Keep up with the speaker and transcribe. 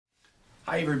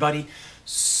Hi everybody.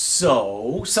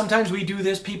 So sometimes we do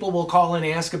this, people will call and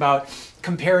ask about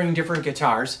comparing different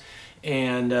guitars,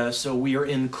 and so we are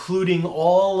including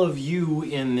all of you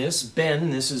in this.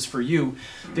 Ben, this is for you.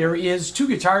 There is two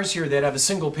guitars here that have a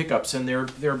single pickups, and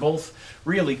they're both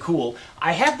really cool.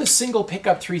 I have the single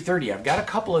pickup 330. I've got a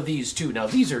couple of these too. Now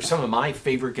these are some of my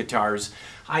favorite guitars.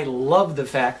 I love the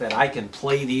fact that I can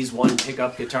play these one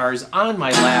pickup guitars on my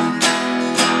lap,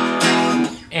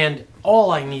 and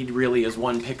all I need really is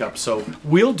one pickup. So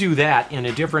we'll do that in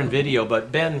a different video.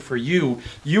 But Ben, for you,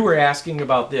 you were asking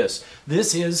about this.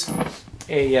 This is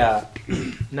a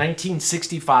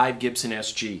 1965 Gibson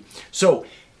SG. So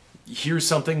here's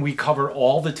something we cover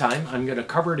all the time. I'm going to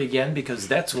cover it again because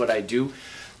that's what I do.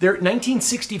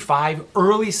 1965,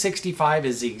 early 65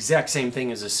 is the exact same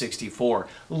thing as a 64.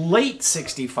 Late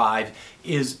 65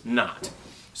 is not.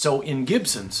 So in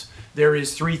Gibsons, there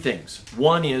is three things.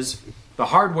 One is the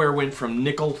hardware went from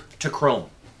nickel to chrome.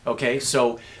 Okay,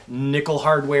 so nickel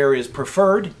hardware is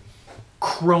preferred,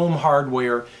 chrome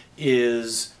hardware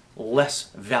is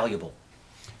less valuable.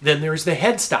 Then there's the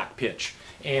headstock pitch,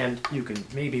 and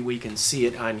maybe we can see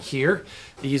it on here.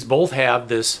 These both have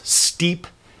this steep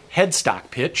headstock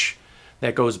pitch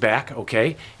that goes back,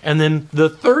 okay? And then the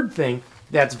third thing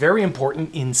that's very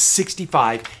important in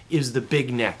 65 is the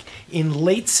big neck. In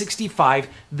late 65,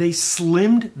 they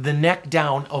slimmed the neck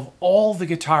down of all the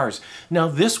guitars. Now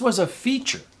this was a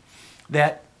feature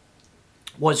that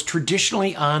was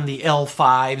traditionally on the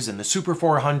L5s and the Super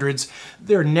 400s.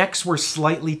 Their necks were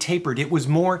slightly tapered. It was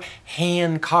more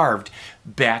hand carved.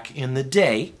 Back in the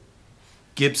day,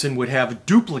 Gibson would have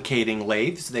duplicating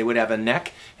lathes. They would have a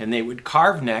neck and they would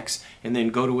carve necks and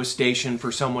then go to a station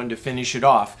for someone to finish it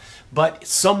off. But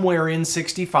somewhere in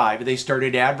 65, they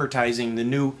started advertising the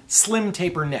new slim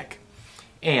taper neck.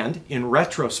 And in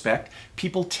retrospect,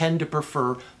 people tend to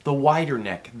prefer the wider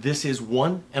neck. This is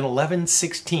 1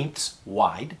 11/16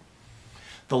 wide.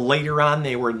 The later on,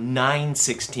 they were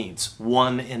 9/16,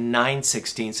 1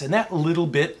 9/16, and that little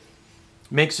bit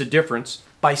makes a difference.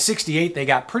 By 68, they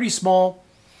got pretty small,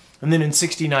 and then in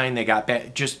 69, they got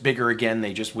just bigger again.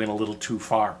 They just went a little too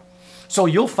far. So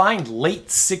you'll find late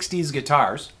 60s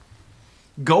guitars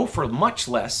go for much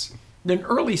less than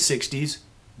early 60s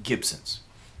Gibsons.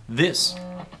 This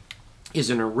is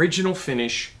an original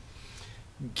finish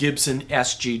Gibson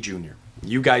SG Junior.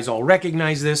 You guys all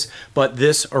recognize this, but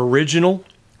this original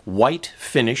white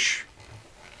finish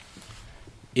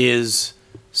is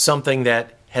something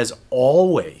that has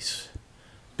always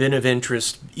been of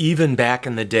interest. Even back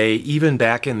in the day, even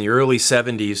back in the early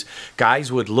 70s, guys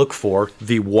would look for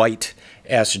the white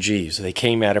SGs. They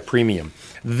came at a premium.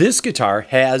 This guitar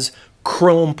has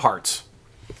chrome parts.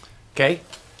 Okay?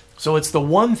 So it's the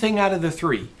one thing out of the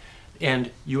three. And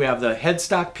you have the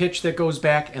headstock pitch that goes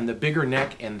back and the bigger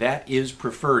neck, and that is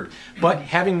preferred. But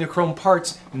having the chrome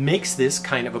parts makes this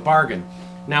kind of a bargain.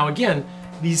 Now again,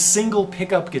 these single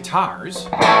pickup guitars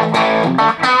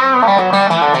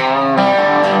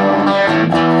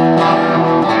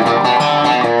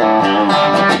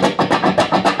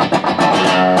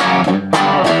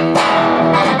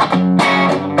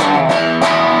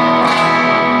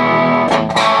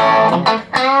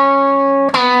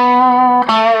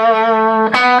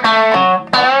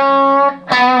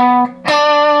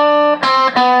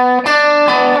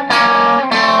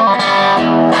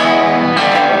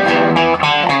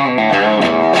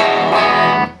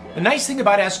The nice thing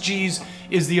about SGs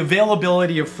is the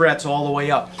availability of frets all the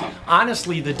way up.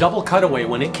 Honestly, the double cutaway,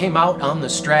 when it came out on the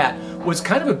Strat, was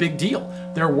kind of a big deal.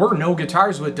 There were no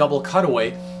guitars with double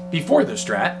cutaway before the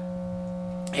Strat,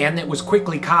 and it was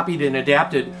quickly copied and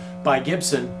adapted by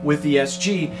Gibson with the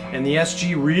SG, and the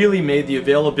SG really made the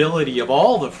availability of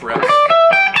all the frets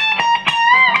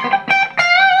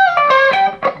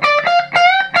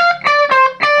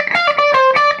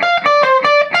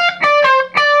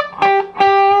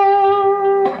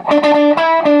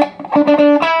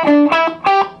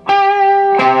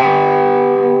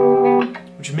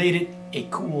a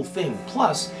cool thing.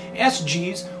 Plus,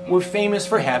 SGs were famous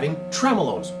for having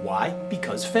tremolos. Why?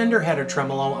 Because Fender had a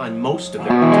tremolo on most of their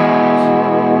guitars.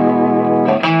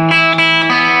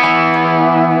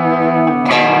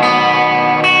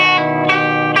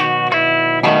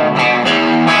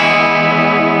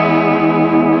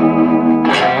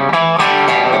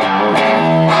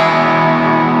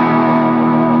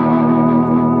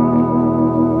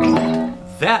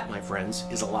 That, my friends,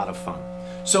 is a lot of fun.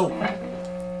 So,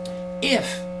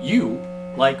 if you,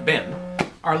 like Ben,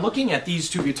 are looking at these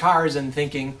two guitars and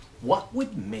thinking, what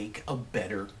would make a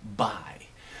better buy?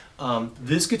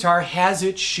 This guitar has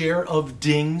its share of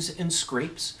dings and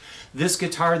scrapes. This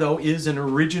guitar, though, is an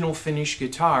original finish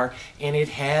guitar, and it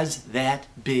has that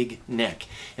big neck.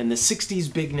 And the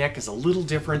 60s big neck is a little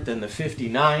different than the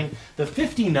 59. The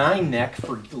 59 neck,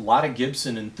 for a lot of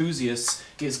Gibson enthusiasts,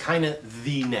 is kind of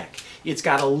the neck. It's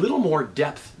got a little more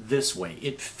depth this way.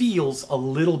 It feels a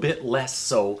little bit less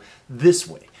so this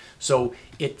way. So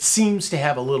it seems to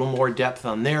have a little more depth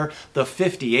on there. The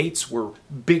 58s were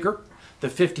bigger. The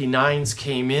 59s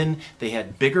came in, they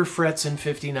had bigger frets in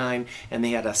 59, and they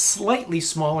had a slightly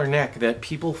smaller neck that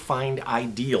people find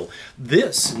ideal.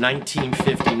 This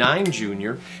 1959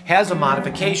 Junior has a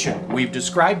modification. We've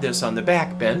described this on the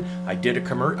back, Ben. I did a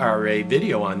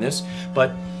video on this,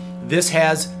 but this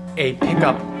has a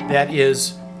pickup that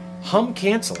is hum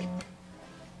canceling.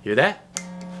 Hear that?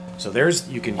 So there's,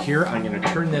 you can hear, I'm going to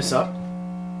turn this up.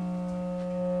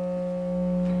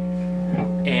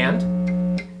 And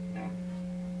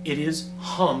it is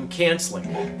hum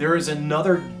canceling. There is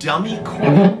another dummy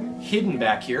coil hidden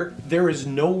back here. There is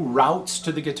no routes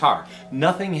to the guitar.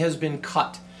 Nothing has been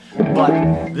cut,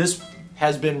 but this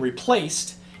has been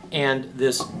replaced, and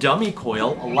this dummy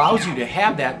coil allows you to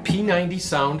have that P90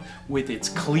 sound with its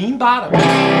clean bottom.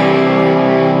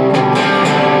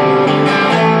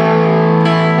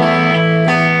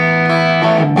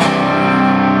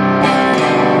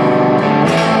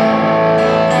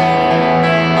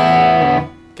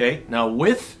 Okay, now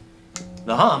with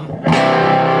the hum,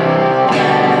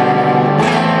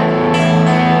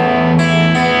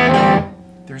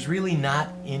 there's really not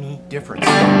any difference.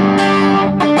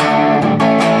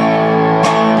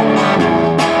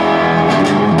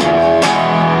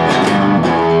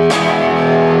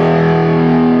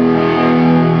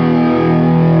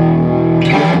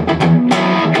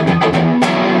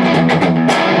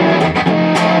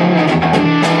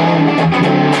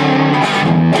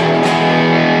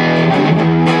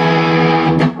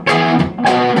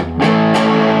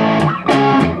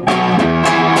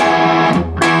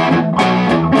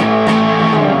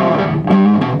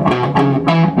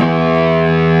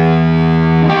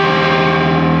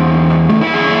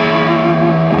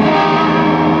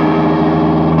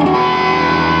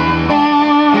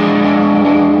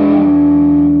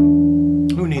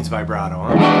 Vibrato,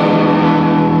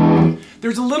 huh?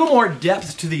 There's a little more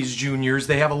depth to these Juniors.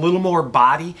 They have a little more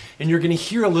body, and you're going to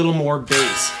hear a little more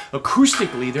bass.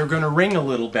 Acoustically, they're going to ring a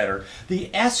little better. The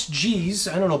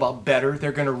SGs, I don't know about better,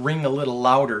 they're going to ring a little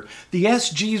louder. The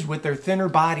SGs with their thinner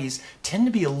bodies tend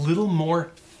to be a little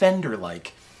more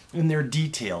Fender-like in their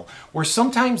detail, where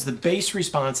sometimes the bass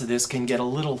response of this can get a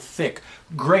little thick.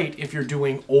 Great if you're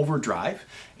doing overdrive,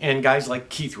 and guys like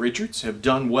Keith Richards have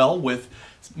done well with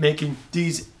making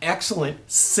these excellent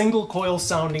single coil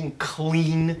sounding,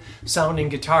 clean sounding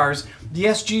guitars. The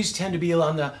SGs tend to be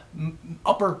on the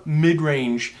upper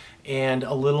mid-range and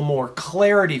a little more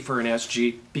clarity for an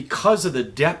SG because of the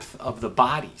depth of the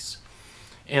bodies.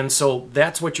 And so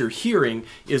that's what you're hearing,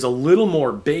 is a little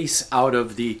more bass out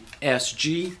of the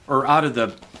SG, or out of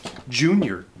the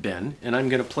Junior, Ben. And I'm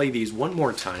going to play these one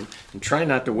more time and try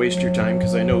not to waste your time,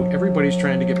 because I know everybody's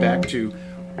trying to get back to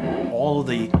all of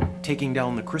the taking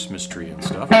down the Christmas tree and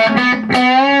stuff.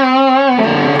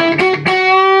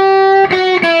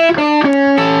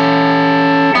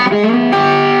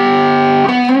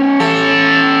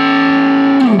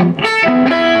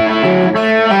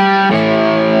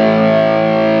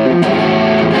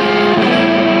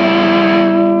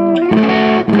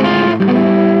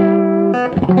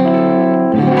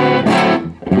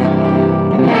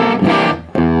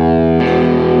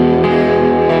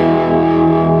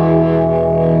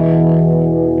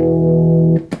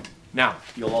 Now,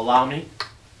 you'll allow me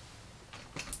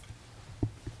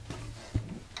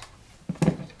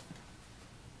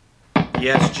the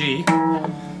SG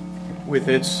with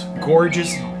its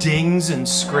gorgeous dings and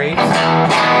scrapes,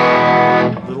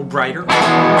 a little brighter.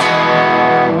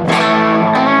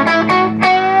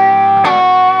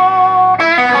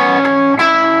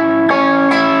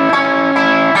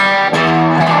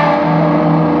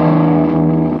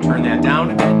 Turn that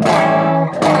down a bit.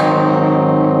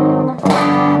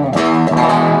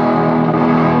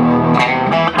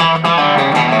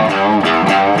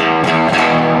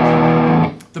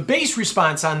 The bass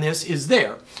response on this is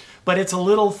there, but it's a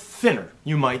little thinner,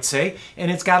 you might say,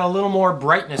 and it's got a little more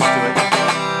brightness to it.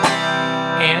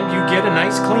 And you get a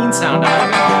nice clean sound out of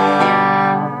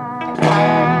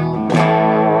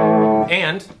it.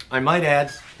 And, I might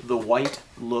add, the white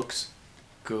looks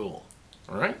cool.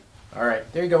 Alright?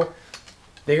 Alright, there you go.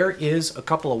 There is a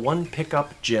couple of one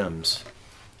pickup gems.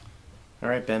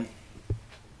 Alright, Ben.